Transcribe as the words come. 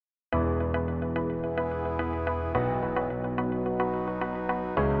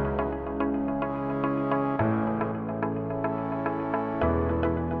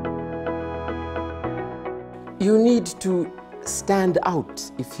You need to stand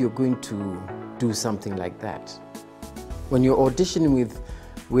out if you're going to do something like that. When you're auditioning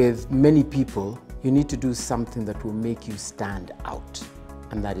with many people, you need to do something that will make you stand out.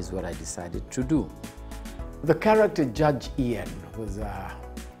 And that is what I decided to do. The character Judge Ian was a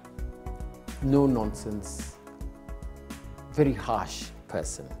no-nonsense, very harsh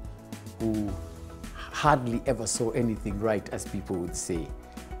person who hardly ever saw anything right, as people would say.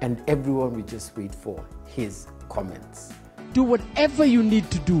 And everyone would just wait for his comments. Do whatever you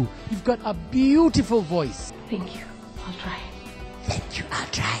need to do. You've got a beautiful voice. Thank you. I'll try. Thank you, I'll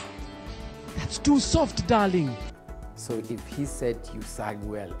try. That's too soft, darling. So if he said you sang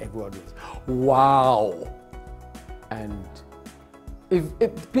well, everyone was, wow. And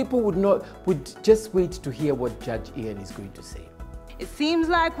if people would just wait to hear what Judge Ian is going to say. It seems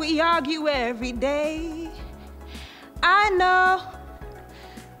like we argue every day. I know.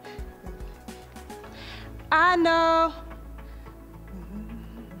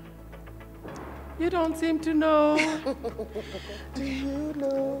 You don't seem to know. Do you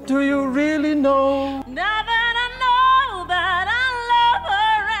know? Do you really know? Now that I know that I love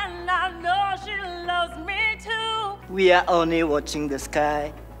her and I know she loves me too. We are only watching the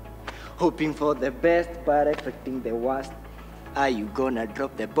sky, hoping for the best but expecting the worst. Are you gonna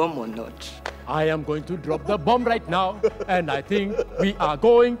drop the bomb or not? I am going to drop the bomb right now, and I think we are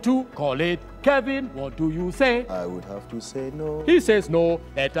going to call it. Kevin, what do you say? I would have to say no. He says no.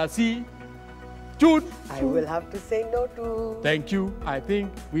 Let us see. Jude. I will have to say no too. Thank you. I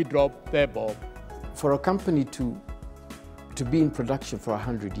think we dropped the bomb. For a company to be in production for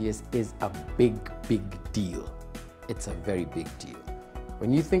 100 years is a big, big deal. It's a very big deal.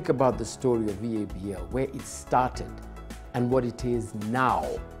 When you think about the story of EABL, where it started and what it is now,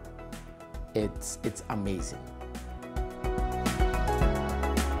 it's amazing.